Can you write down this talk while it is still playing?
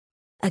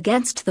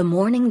Against the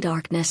morning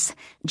darkness,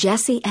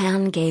 Jessie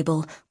Ann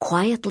Gable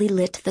quietly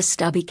lit the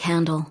stubby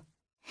candle.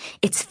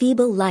 Its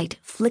feeble light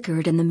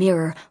flickered in the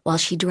mirror while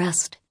she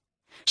dressed.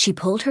 She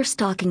pulled her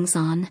stockings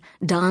on,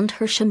 donned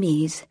her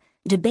chemise,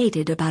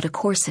 debated about a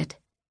corset,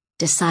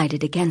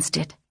 decided against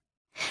it.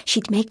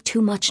 She'd make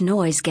too much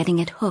noise getting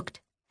it hooked.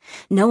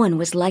 No one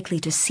was likely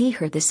to see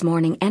her this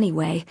morning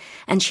anyway,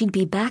 and she'd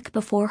be back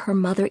before her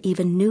mother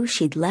even knew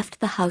she'd left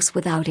the house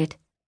without it.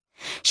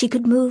 She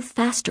could move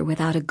faster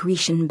without a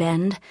Grecian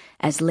bend,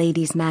 as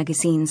ladies'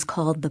 magazines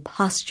called the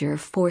posture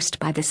forced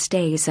by the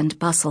stays and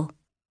bustle.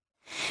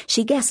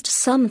 She guessed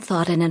some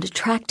thought it an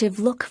attractive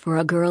look for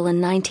a girl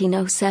in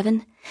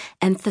 1907,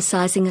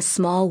 emphasizing a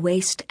small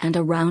waist and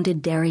a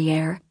rounded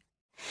derriere.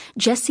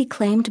 Jessie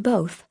claimed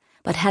both,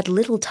 but had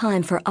little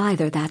time for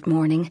either that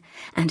morning,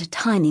 and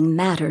timing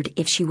mattered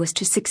if she was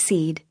to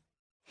succeed.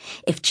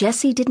 If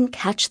Jessie didn't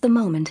catch the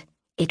moment,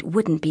 it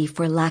wouldn't be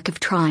for lack of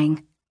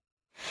trying.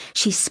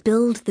 She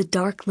spilled the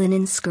dark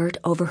linen skirt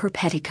over her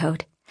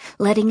petticoat,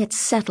 letting it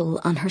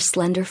settle on her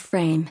slender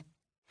frame.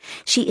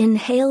 She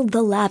inhaled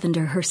the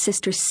lavender her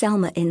sister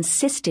Selma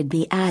insisted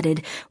be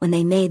added when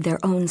they made their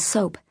own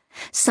soap,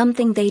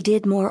 something they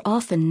did more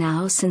often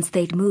now since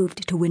they'd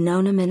moved to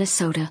Winona,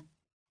 Minnesota.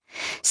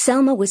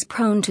 Selma was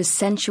prone to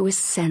sensuous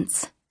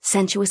scents,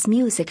 sensuous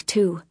music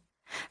too,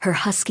 her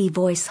husky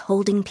voice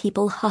holding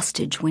people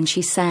hostage when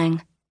she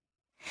sang.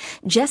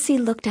 Jessie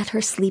looked at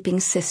her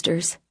sleeping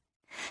sisters.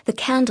 The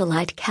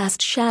candlelight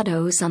cast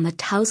shadows on the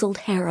tousled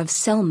hair of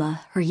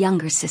Selma, her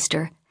younger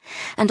sister,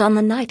 and on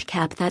the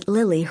nightcap that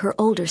Lily, her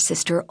older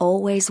sister,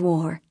 always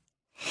wore.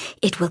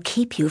 "It will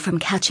keep you from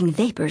catching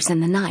vapors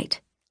in the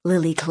night,"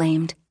 Lily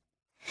claimed.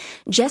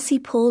 Jessie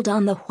pulled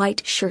on the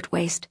white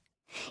shirtwaist.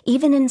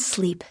 Even in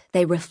sleep,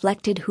 they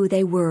reflected who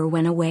they were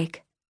when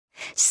awake.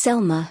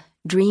 Selma,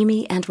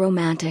 dreamy and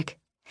romantic.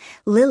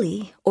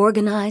 Lily,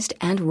 organized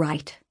and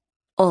right.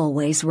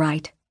 Always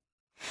right.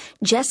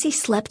 Jessie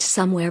slept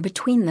somewhere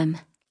between them,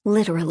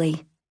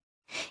 literally.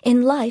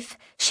 In life,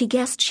 she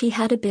guessed she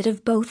had a bit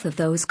of both of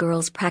those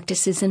girls'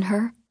 practices in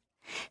her.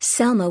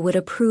 Selma would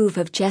approve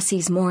of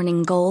Jessie's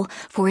morning goal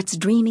for its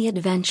dreamy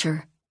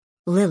adventure.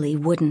 Lily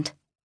wouldn't.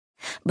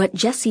 But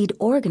Jessie'd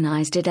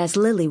organized it as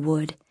Lily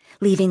would,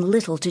 leaving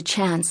little to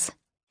chance.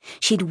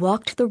 She'd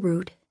walked the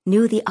route,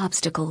 knew the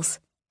obstacles.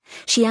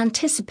 She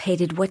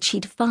anticipated what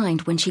she'd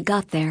find when she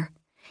got there,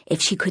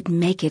 if she could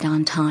make it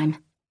on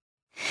time.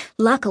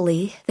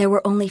 Luckily, there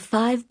were only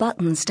 5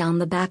 buttons down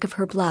the back of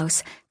her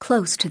blouse,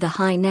 close to the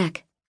high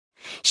neck.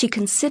 She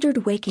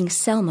considered waking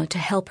Selma to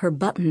help her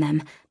button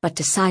them, but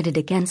decided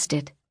against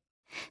it.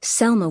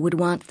 Selma would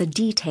want the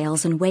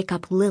details and wake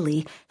up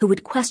Lily, who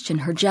would question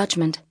her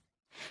judgment.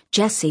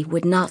 Jessie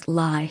would not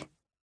lie.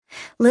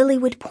 Lily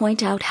would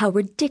point out how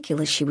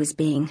ridiculous she was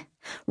being,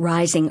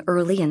 rising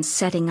early and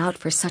setting out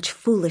for such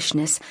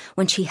foolishness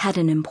when she had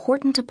an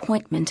important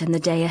appointment in the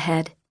day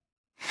ahead.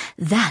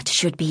 "That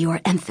should be your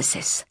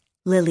emphasis,"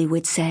 Lily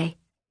would say.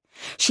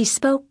 She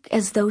spoke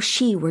as though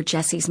she were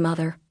Jessie's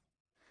mother.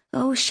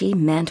 Oh, she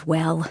meant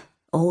well.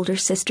 Older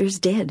sisters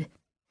did.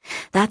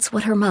 That's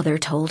what her mother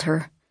told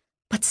her.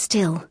 But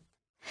still,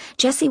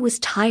 Jessie was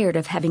tired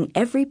of having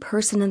every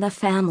person in the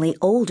family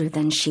older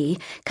than she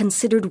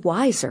considered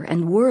wiser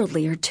and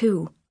worldlier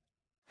too.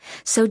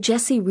 So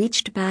Jessie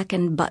reached back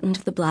and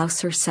buttoned the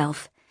blouse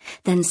herself,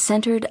 then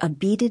centered a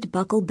beaded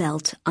buckle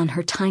belt on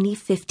her tiny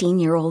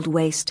 15-year-old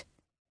waist.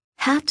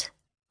 Hat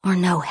or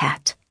no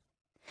hat?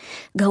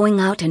 Going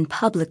out in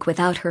public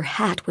without her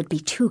hat would be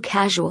too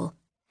casual.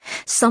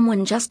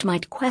 Someone just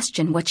might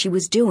question what she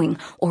was doing,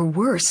 or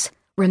worse,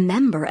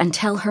 remember and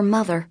tell her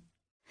mother.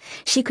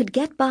 She could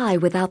get by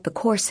without the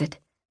corset,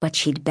 but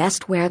she'd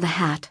best wear the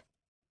hat.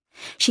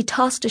 She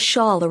tossed a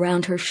shawl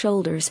around her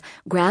shoulders,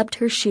 grabbed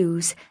her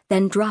shoes,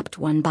 then dropped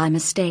one by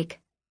mistake.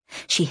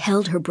 She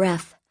held her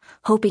breath,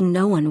 hoping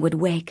no one would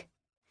wake.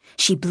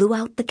 She blew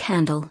out the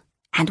candle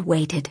and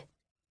waited.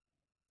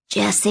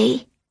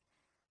 "Jessie?"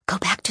 "Go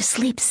back to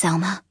sleep,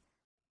 Selma."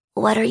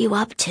 "What are you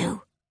up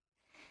to?"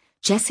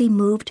 Jessie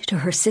moved to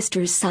her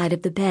sister's side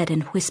of the bed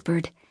and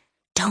whispered,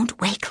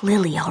 "Don't wake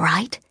Lily, all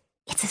right?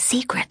 It's a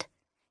secret.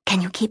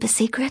 Can you keep a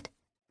secret?"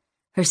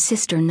 Her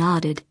sister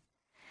nodded.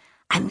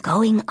 "I'm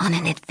going on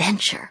an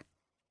adventure.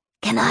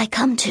 Can I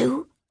come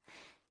too?"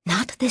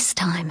 "Not this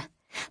time,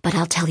 but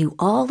I'll tell you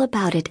all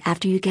about it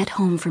after you get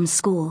home from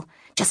school.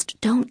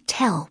 Just don't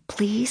tell,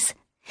 please.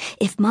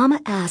 If Mama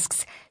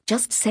asks,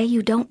 just say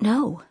you don't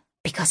know,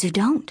 because you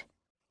don't."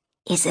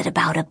 "Is it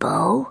about a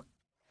beau?"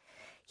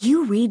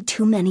 "You read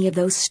too many of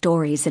those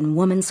stories in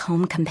Woman's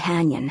Home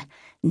Companion.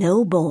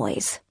 No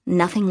boys,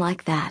 nothing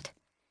like that."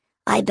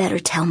 "I better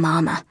tell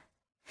Mama."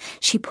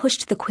 She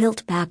pushed the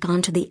quilt back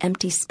onto the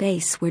empty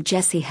space where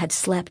Jessie had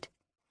slept.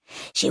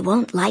 "She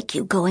won't like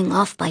you going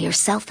off by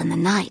yourself in the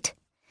night."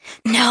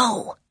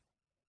 "No!"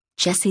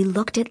 Jessie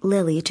looked at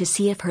Lily to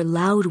see if her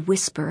loud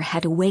whisper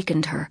had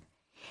awakened her.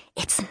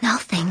 "It's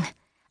nothing.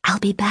 I'll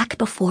be back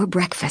before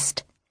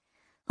breakfast."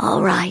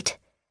 "All right,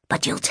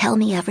 but you'll tell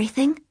me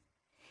everything?"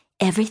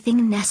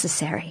 "Everything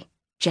necessary,"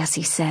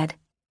 Jessie said.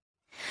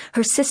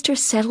 Her sister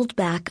settled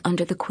back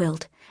under the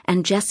quilt,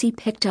 and Jessie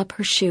picked up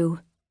her shoe.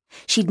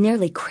 She'd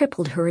nearly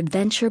crippled her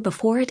adventure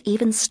before it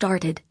even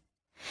started.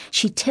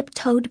 She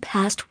tiptoed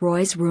past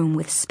Roy's room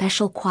with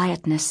special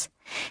quietness,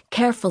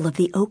 careful of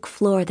the oak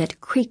floor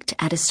that creaked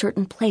at a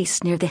certain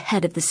place near the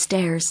head of the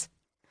stairs.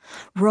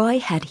 Roy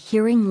had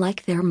hearing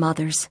like their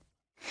mother's.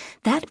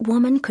 That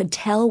woman could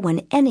tell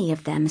when any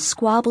of them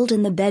squabbled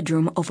in the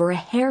bedroom over a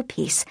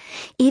hairpiece,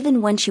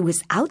 even when she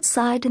was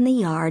outside in the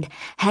yard,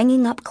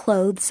 hanging up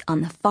clothes on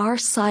the far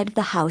side of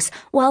the house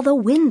while the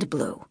wind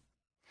blew.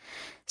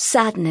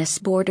 Sadness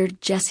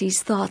bordered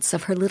Jessie's thoughts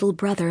of her little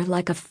brother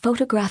like a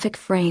photographic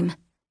frame.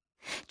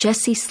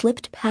 Jessie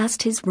slipped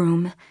past his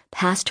room,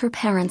 past her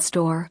parents'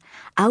 door,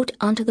 out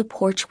onto the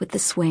porch with the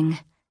swing,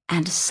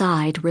 and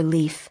sighed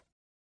relief.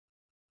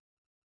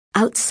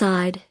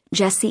 Outside,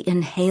 Jessie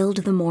inhaled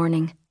the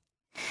morning.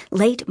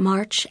 Late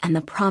March and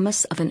the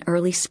promise of an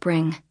early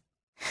spring.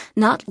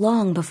 Not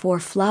long before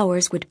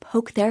flowers would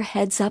poke their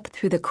heads up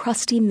through the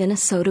crusty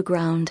Minnesota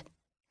ground.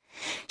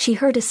 She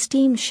heard a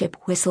steamship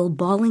whistle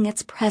bawling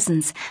its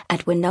presence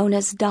at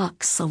Winona's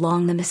docks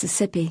along the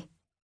Mississippi.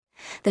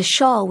 The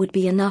shawl would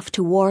be enough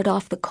to ward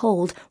off the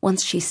cold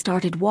once she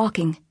started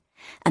walking,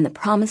 and the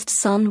promised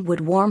sun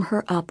would warm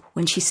her up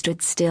when she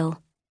stood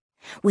still.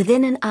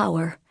 Within an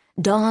hour,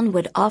 dawn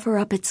would offer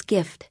up its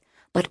gift,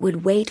 but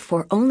would wait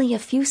for only a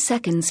few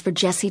seconds for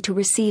Jessie to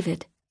receive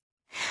it.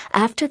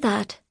 After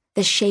that,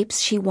 the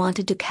shapes she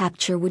wanted to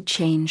capture would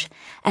change,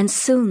 and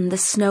soon the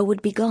snow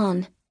would be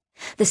gone.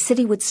 The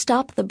city would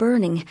stop the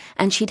burning,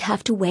 and she'd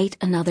have to wait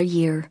another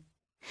year.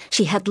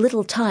 She had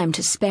little time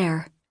to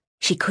spare.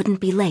 She couldn't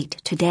be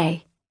late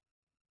today.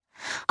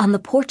 On the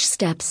porch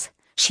steps,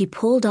 she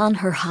pulled on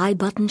her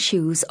high-button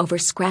shoes over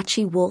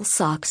scratchy wool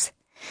socks,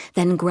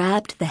 then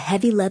grabbed the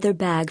heavy leather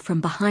bag from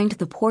behind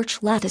the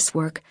porch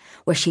latticework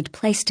where she'd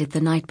placed it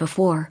the night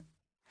before.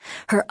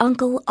 Her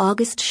uncle,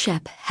 August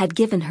Shep, had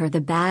given her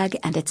the bag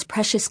and its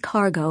precious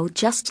cargo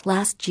just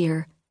last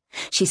year,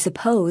 she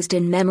supposed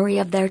in memory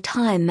of their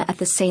time at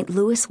the St.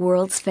 Louis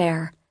World's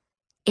Fair.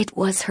 It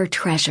was her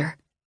treasure.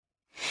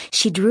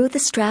 She drew the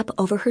strap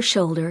over her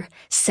shoulder,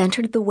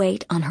 centered the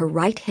weight on her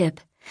right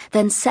hip,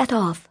 then set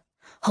off,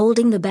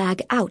 holding the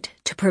bag out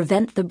to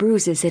prevent the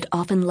bruises it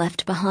often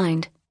left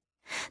behind.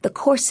 The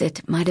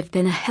corset might have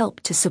been a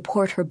help to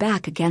support her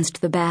back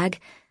against the bag,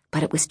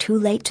 but it was too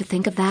late to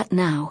think of that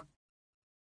now.